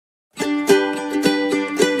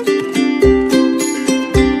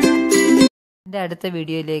എൻ്റെ അടുത്ത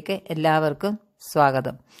വീഡിയോയിലേക്ക് എല്ലാവർക്കും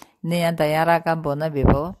സ്വാഗതം. ഇന്ന് ഞാൻ തയ്യാറാക്കാൻ പോകുന്ന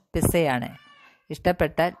വിഭവം പിസ്സയാണ്.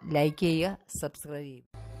 ഇഷ്ടപ്പെട്ടാൽ ലൈക്ക് ചെയ്യുക, സബ്സ്ക്രൈബ്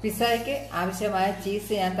ചെയ്യുക. പിസ്സയ്ക്ക് ആവശ്യമായ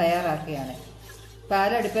ചീസ് ഞാൻ തയ്യാറാക്കുകയാണ്.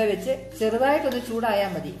 പാലടുപ്പേ വെച്ച് ചെറുതായിട്ടൊന്ന് ചൂടായാൽ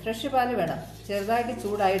മതി. ഫ്രഷ് പാല് വേണം. ചെറുതായിട്ട്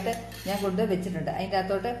ചൂടായിട്ട് ഞാൻ കൊണ്ട് വെച്ചിട്ടുണ്ട്. അതിൻ്റെ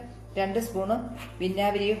അകത്തോട്ട് 2 സ്പൂണ്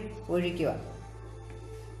വിനാഗിരിയും ഒഴിക്കുക.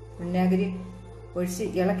 വിനാഗിരി ഒഴിച്ച്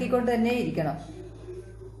ഇളക്കിക്കൊണ്ട് തന്നെ ഇരിക്കണം.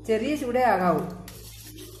 ചെറിയ ചൂടേ ആകാവൂ.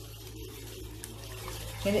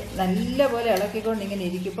 ഇങ്ങനെ നല്ലപോലെ ഇളക്കിക്കൊണ്ട് ഇങ്ങനെ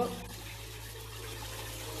ഇരിക്കുമ്പോൾ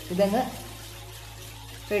ഇതങ്ങ്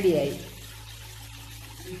റെഡിയായി.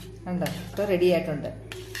 ഉണ്ടോ? ഇപ്പോൾ റെഡിയായിട്ടുണ്ട്.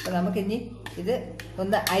 അപ്പോൾ നമുക്കിനി ഇത്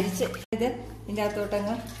ഒന്ന് അരിച്ച് ഇതിൻ്റെ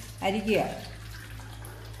അകത്തോട്ടങ്ങ് അരിക്കുക.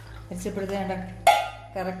 അരിച്ചപ്പെടുത്തേണ്ട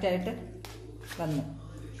കറക്റ്റായിട്ട് വന്നു.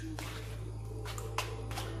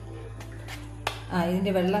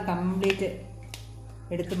 ഇതിൻ്റെ വെള്ളം കംപ്ലീറ്റ്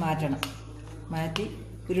എടുത്ത് മാറ്റണം. മാറ്റി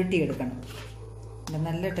ഉരുട്ടിയെടുക്കണം.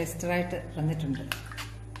 നല്ല ടെക്സ്ചറായിട്ട് വന്നിട്ടുണ്ട്.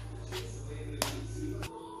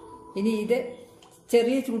 ഇനി ഇത്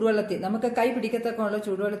ചെറിയ ചൂടുവെള്ളത്തിൽ, നമുക്ക് കൈ പിടിക്കത്തക്കുള്ള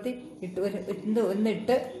ചൂടുവെള്ളത്തിൽ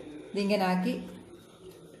ഒന്നിട്ട് ഇതിങ്ങനെ ആക്കി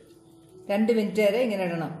 2 മിനിറ്റ് വരെ ഇങ്ങനെ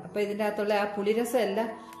ഇടണം. അപ്പോൾ ഇതിൻ്റെ അകത്തുള്ള ആ പുളിരസം എല്ലാം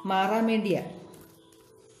മാറാൻ വേണ്ടിയാണ്.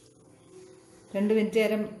 2 മിനിറ്റ്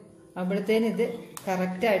നേരം ആകുമ്പോഴത്തേന് ഇത്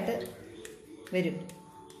കറക്റ്റായിട്ട് വരും.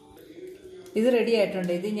 ഇത് റെഡി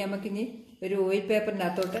ആയിട്ടുണ്ട്. ഇത് നമുക്കിനി ഒരു ഓയിൽ പേപ്പറിൻ്റെ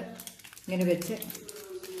അകത്തോട്ട് ഇങ്ങനെ വെച്ച്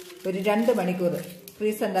ഒരു 2 മണിക്കൂർ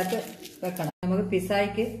ഫ്രീസറിൻ്റെ അകത്ത് വെക്കണം. നമുക്ക്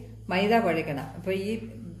പിസ്സയ്ക്ക് മൈദ കുഴക്കണം. അപ്പോൾ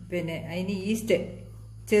അതിന് ഈസ്റ്റ്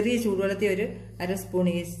ചെറിയ ചൂടുവെള്ളത്തിൽ ഒരു 1/2 സ്പൂൺ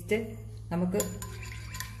ഈസ്റ്റ് നമുക്ക്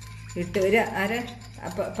ഇട്ട് ഒരു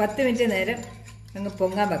 10 മിനിറ്റ് നേരം അങ്ങ്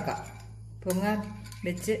പൊങ്ങാൻ വെക്കാം. പൊങ്ങാൻ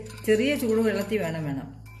വെച്ച് ചെറിയ ചൂടുവെള്ളത്തിൽ വേണം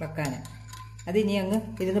വെക്കാൻ. അതിനി അങ്ങ്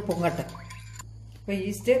ഇരുന്ന് പൊങ്ങട്ടെ. അപ്പോൾ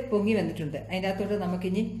ഈസ്റ്റ് പൊങ്ങി വന്നിട്ടുണ്ട്. അതിൻ്റെ അകത്തോട്ട്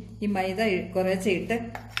നമുക്കിനി ഈ മൈദ കുറേശ്ശെ ഇട്ട്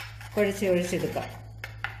ഒഴിച്ചെടുക്കാം.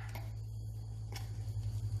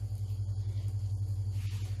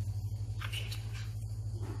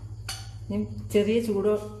 ഇനി ചെറിയ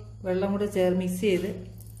ചൂട് വെള്ളം കൂടെ മിക്സ് ചെയ്ത്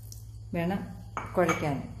വേണം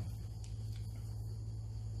കുഴയ്ക്കാൻ.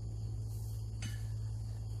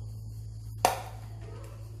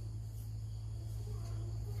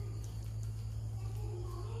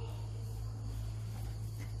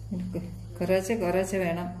 കുറേശ്ശെ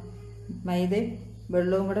വേണം. മൈദയും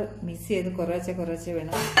വെള്ളവും കൂടെ മിക്സ് ചെയ്ത് കുറേശ്ശെ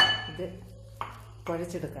വേണം ഇത്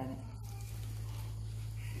കുഴച്ചെടുക്കാൻ.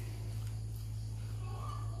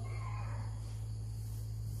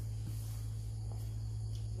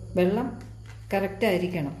 വെള്ളം കറക്റ്റ്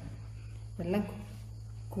ആയിരിക്കണം. വെള്ളം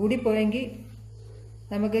കൂടിപ്പോയെങ്കിൽ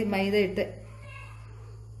നമുക്ക് മൈദ ഇട്ട്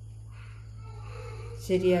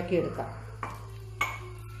ശരിയാക്കി എടുക്കാം.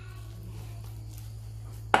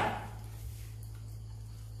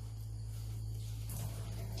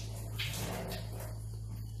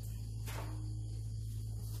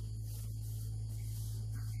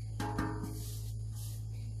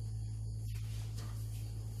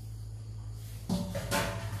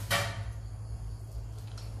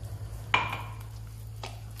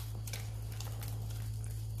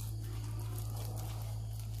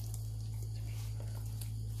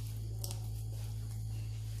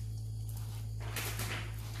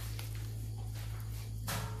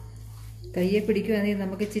 കയ്യെ പിടിക്കുകയാണെങ്കിൽ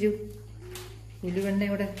നമുക്ക് ഇച്ചിരി ഉലുവെണ്ണ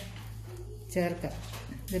കൂടെ ചേർക്കാം.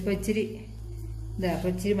 ഇതിപ്പോൾ ഇച്ചിരി അപ്പോൾ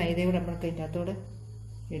ഇച്ചിരി മൈദയും കൂടെ നമുക്ക് അതിൻ്റെ അകത്തോട്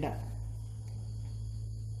ഇടാം.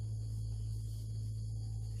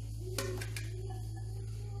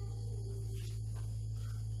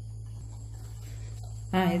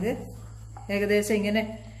 ഇത് ഏകദേശം ഇങ്ങനെ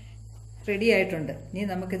റെഡി ആയിട്ടുണ്ട്. ഇനി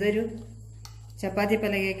നമുക്കിതൊരു ചപ്പാത്തി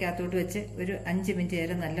പലകയ്ക്കകത്തോട്ട് വെച്ച് ഒരു 5 മിനിറ്റ്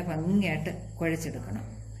നേരം നല്ല ഭംഗിയായിട്ട് കുഴച്ചെടുക്കണം.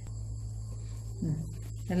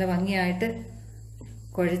 നല്ല ഭംഗിയായിട്ട്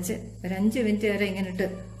കുഴച്ച് ഒരു 5 മിനിറ്റ് വരെ ഇങ്ങനെ ഇട്ട്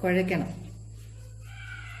കുഴയ്ക്കണം.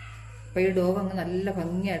 അപ്പോൾ ഈ ഡോ അങ്ങ് നല്ല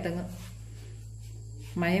ഭംഗിയായിട്ടങ്ങ്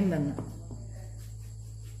മയം വന്ന്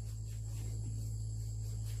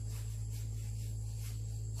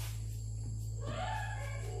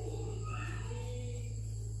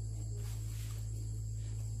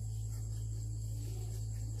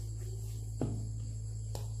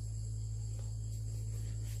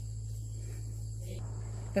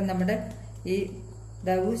ഇപ്പം നമ്മുടെ ഈ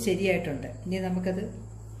ദവ് ശരിയായിട്ടുണ്ട്. ഇനി നമുക്കത്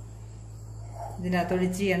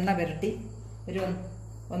ഇതിനകത്തൊഴിച്ച് എണ്ണ പുരട്ടി ഒരു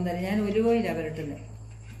 1.5, ഞാൻ ഒലിവ് ഓയിലാണ് പുരട്ടുന്നത്,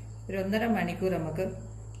 ഒരു 1.5 മണിക്കൂർ നമുക്ക്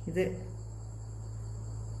ഇത്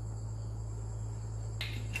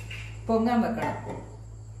പൊങ്ങാൻ വെക്കണം.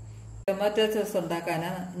 ടൊമാറ്റോ സോസ്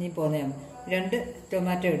ഉണ്ടാക്കാനാണ് ഇനി പോകുന്നത്. 2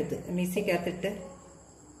 ടൊമാറ്റോ എടുത്ത് മിക്സിക്കകത്തിട്ട്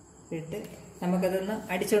നമുക്കതൊന്ന്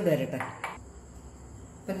അടിച്ചോണ്ട് വരട്ടെ.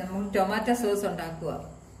 അപ്പം നമ്മൾ ടൊമാറ്റോ സോസ് ഉണ്ടാക്കുക.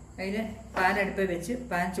 അതിന് പാൻ അടുപ്പിൽ വെച്ച്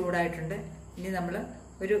പാൻ ചൂടായിട്ടുണ്ട്. ഇനി നമ്മൾ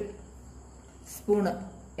ഒരു സ്പൂണ്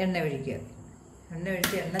എണ്ണ ഒഴിക്കുക. എണ്ണ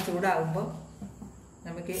ഒഴിച്ച് എണ്ണ ചൂടാകുമ്പോൾ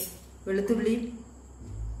നമുക്ക് വെളുത്തുള്ളിയും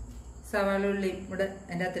സവാള ഉള്ളിയും കൂടെ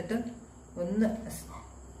അതിൻ്റെ അകത്തിട്ട് ഒന്ന്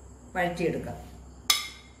വഴറ്റിയെടുക്കാം.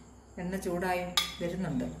 എണ്ണ ചൂടായി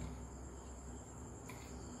വരുന്നുണ്ട്.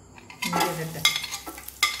 ഇട്ട്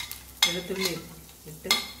വെളുത്തുള്ളി ഇട്ട്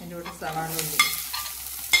അതിൻ്റെ കൂടെ സവാള ഉള്ളി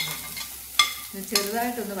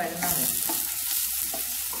ചെറുതായിട്ടൊന്ന് വഴന്നാൽ മതി.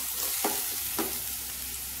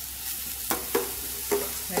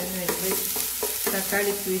 വഴന്ന് വരുമ്പോൾ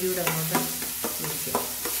തക്കാളി പ്യൂരിയുടെ അങ്ങോട്ട് ഒഴിക്കുക.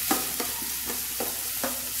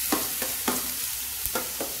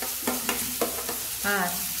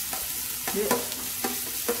 ഇത്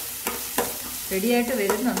റെഡിയായിട്ട്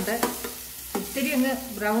വരുന്നുണ്ട്. ഇത്തിരി അങ്ങ്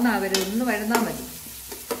ബ്രൗൺ ആവരുത്, ഒന്ന് വഴന്നാൽ മതി.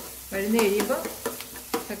 വഴന്ന് കഴിയുമ്പോൾ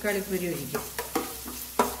തക്കാളിപ്പൂരി ഒഴിക്കും.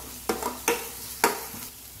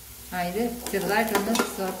 ഇത് ചെറുതായിട്ടൊന്ന്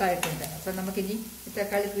സോഫ്റ്റായിട്ടുണ്ട്. അപ്പം നമുക്കിനി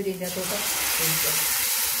തക്കാളിപ്പൂരിൻ്റെ അകത്തോട്ട് ഒഴിക്കാം.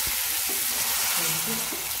 ഒഴിച്ച്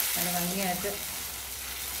നല്ല ഭംഗിയായിട്ട്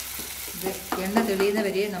ഇത് എണ്ണ തെളിയുന്ന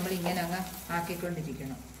വരെ നമ്മളിങ്ങനെ അങ്ങ്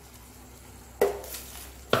ആക്കിക്കൊണ്ടിരിക്കണം.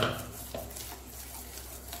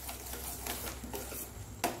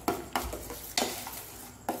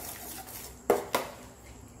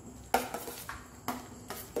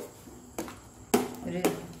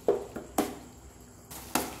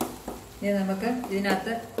 ഇനി നമുക്ക്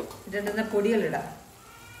ഇതിനകത്ത് ഇടേണ്ടുന്ന പൊടികളിടാം.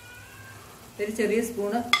 ഒരു ചെറിയ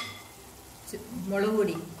സ്പൂണ് മുളക്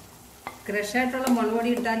പൊടി, ക്രഷായിട്ടുള്ള മുളക് പൊടി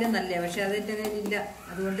ഇട്ടാലും നല്ല, പക്ഷെ അതിൻ്റെ കയ്യിലില്ല,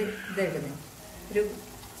 അതുകൊണ്ട് ഇതായിടുന്നത്. ഒരു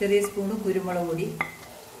ചെറിയ സ്പൂണ് കുരുമുളക് പൊടി,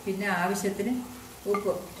 പിന്നെ ആവശ്യത്തിന്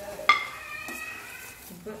ഉപ്പ്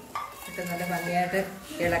ഇട്ട് നല്ല ഭംഗിയായിട്ട്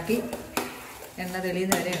ഇളക്കി എണ്ണ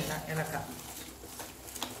തെളിയുന്ന വരെ ഇളക്കാം.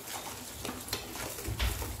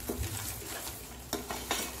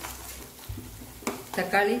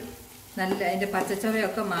 തക്കാളി നല്ല അതിൻ്റെ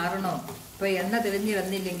പച്ചച്ചവയൊക്കെ മാറണോ? ഇപ്പോൾ എണ്ണ തെളിഞ്ഞ്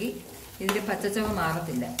വന്നില്ലെങ്കിൽ ഇതിൻ്റെ പച്ചച്ചവ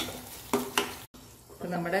മാറത്തില്ല. ഇപ്പം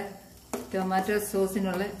നമ്മുടെ ടൊമാറ്റോ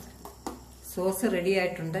സോസിനുള്ള സോസ്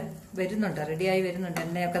റെഡിയായിട്ടുണ്ട്, റെഡിയായി വരുന്നുണ്ട്.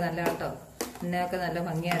 എണ്ണയൊക്കെ നല്ല കേട്ടോ, എണ്ണയൊക്കെ നല്ല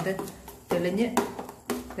ഭംഗിയായിട്ട് തെളിഞ്ഞ്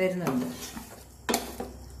വരുന്നുണ്ട്.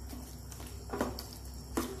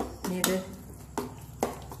 ഇനി ഇത്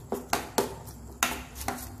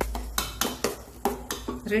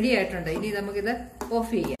റെഡി ആയിട്ടുണ്ട്. ഇനി നമുക്കിത്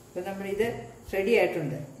ഓഫ് ചെയ്യാം. ഇപ്പം നമ്മളിത് റെഡി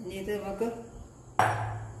ആയിട്ടുണ്ട്. ഇനി ഇത് നമുക്ക്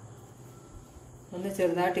ഒന്ന്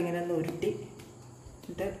ചെറുതായിട്ട് ഇങ്ങനെ ഒന്ന് ഉരുട്ടി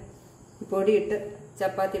ഇട്ട് പൊടിയിട്ട്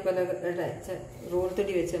ചപ്പാത്തി പലകയുടെ റോൾ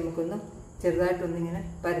തടി വെച്ച് നമുക്കൊന്ന് ചെറുതായിട്ടൊന്നിങ്ങനെ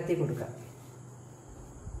പരത്തി കൊടുക്കാം.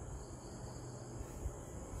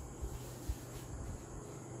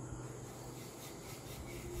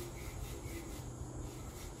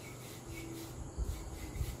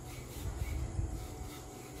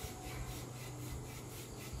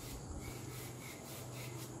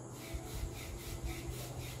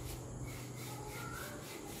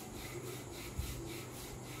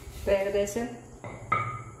 ഇപ്പം ഏകദേശം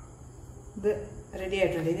ഇത് റെഡി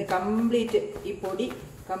ആയിട്ടുണ്ട്. ഇത് കംപ്ലീറ്റ് ഈ പൊടി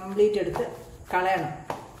കംപ്ലീറ്റ് എടുത്ത് കളയണം.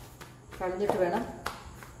 കളഞ്ഞിട്ട് വേണം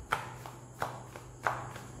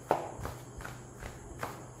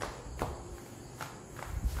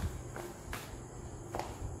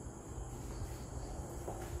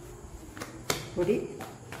പൊടി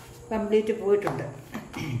കംപ്ലീറ്റ് പോയിട്ടുണ്ട്.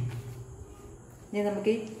 ഇനി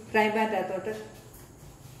നമുക്ക് ഈ ഫ്രൈ പാൻ്റെ അകത്തോട്ട്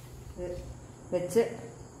വെച്ച്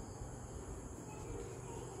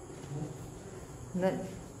ഒന്ന്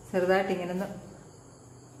ചെറുതായിട്ട് ഇങ്ങനെ ഒന്ന്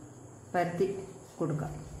പരത്തി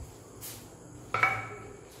കൊടുക്കാം.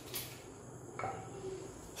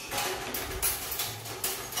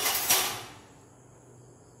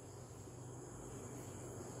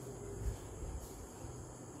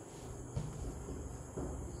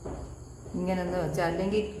 ഇങ്ങനൊന്ന് വെച്ചാൽ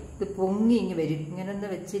അല്ലെങ്കിൽ ഇത് പൊങ്ങി ഇങ്ങ് വരും. ഇങ്ങനൊന്ന്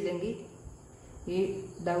വെച്ചില്ലെങ്കിൽ ഈ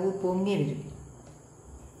ഡവ് പൊങ്ങി വരും.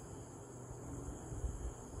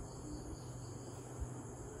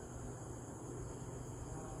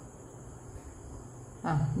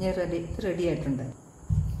 ഇനി റെഡി ആയിട്ടുണ്ട്.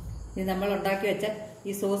 ഇനി നമ്മൾ ഉണ്ടാക്കി വെച്ച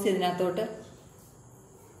ഈ സോസ് ഇതിനകത്തോട്ട്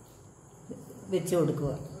വെച്ച്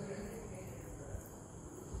കൊടുക്കുക.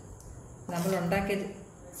 നമ്മൾ ഉണ്ടാക്കിയ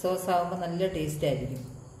സോസ് ആകുമ്പോൾ നല്ല ടേസ്റ്റ് ആയിരിക്കും.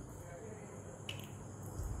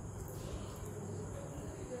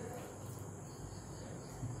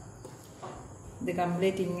 ഇത്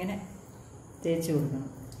കംപ്ലീറ്റ് ഇങ്ങനെ തേച്ച് കൊടുക്കണം.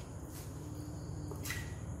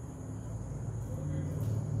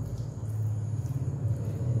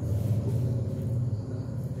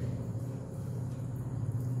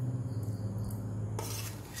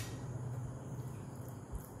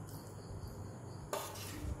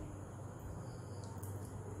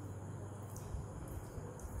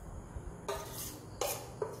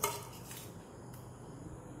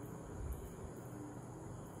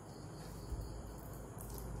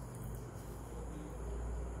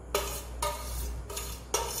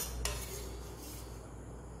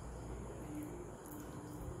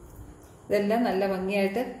 ഇതെല്ലാം നല്ല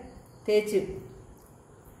ഭംഗിയായിട്ട് തേച്ച്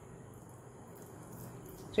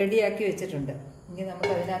റെഡിയാക്കി വെച്ചിട്ടുണ്ട്. ഇനി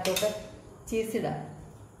നമുക്ക് അതിനകത്തോട്ട് ചീസിടാം.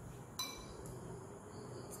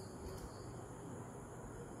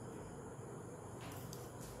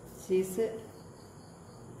 ചീസ്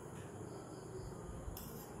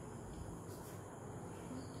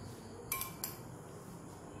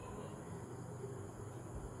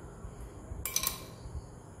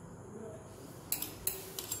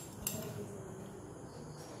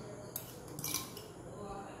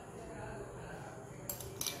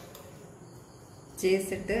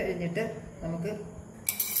ചീസിട്ട് കഴിഞ്ഞിട്ട് നമുക്ക്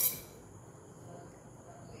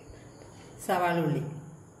സവാള ഉള്ളി,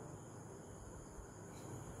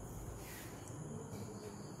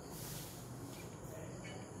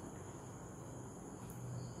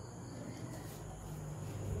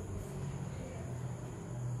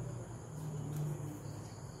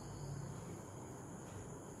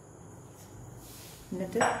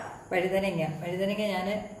 എന്നിട്ട് വഴുതനങ്ങ ഞാൻ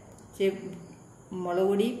മുളക്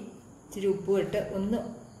പൊടി ഇച്ചിരി ഉപ്പും ഇട്ട് ഒന്ന്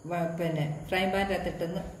പിന്നെ ഫ്രൈ പാൻ്റെ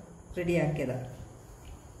അകത്തിട്ടൊന്ന് റെഡിയാക്കിയതാണ്.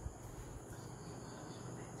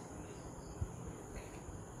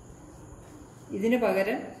 ഇതിന്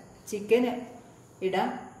പകരം ചിക്കന് ഇടാം,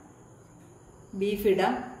 ബീഫ്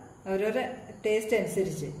ഇടാം, ഓരോരോ ടേസ്റ്റ്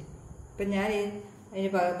അനുസരിച്ച്. ഇപ്പം ഞാൻ അതിന്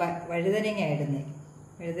വഴുതനങ്ങ ഇടുന്നത്.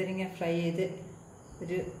 വഴുതനങ്ങ ഫ്രൈ ചെയ്ത്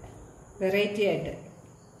ഒരു വെറൈറ്റി ആയിട്ട്.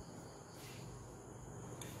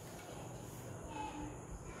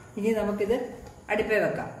 ഇനി നമുക്കിത് അടുപ്പേ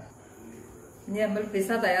വെക്കാം. ഇനി നമ്മൾ പിസ്സ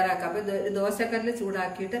തയ്യാറാക്കാം. അപ്പോൾ ഇത് ഒരു ദോശക്കല്ല്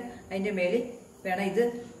ചൂടാക്കിയിട്ട് അതിൻ്റെ മേളിൽ വേണം ഇത്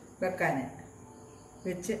വെക്കാൻ.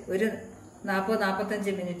 വെച്ച് ഒരു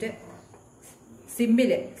 40-45 മിനിറ്റ്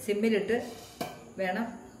സിമ്മിലിട്ട് വേണം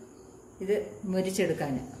ഇത്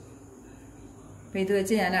മുരിച്ചെടുക്കാൻ. അപ്പം ഇത്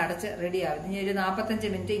വെച്ച് ഞാൻ അടച്ച് റെഡിയാവും. ഇനി ഒരു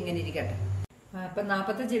 45 മിനിറ്റ് ഇങ്ങനെ ഇരിക്കട്ടെ. അപ്പം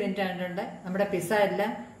 45 മിനിറ്റ് ആയിട്ടുണ്ട്. നമ്മുടെ പിസ്സ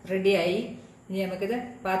എല്ലാം റെഡിയായി. ഇനി നമുക്കിത്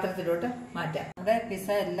പാത്രത്തിലോട്ട് മാറ്റാം. നമ്മുടെ പിസ്സ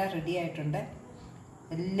എല്ലാം റെഡി ആയിട്ടുണ്ട്.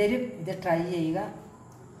 എല്ലാവരും ഇത് ട്രൈ ചെയ്യുക.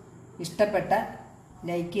 ഇഷ്ടപ്പെട്ട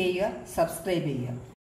ലൈക്ക് ചെയ്യുക, സബ്സ്ക്രൈബ് ചെയ്യുക.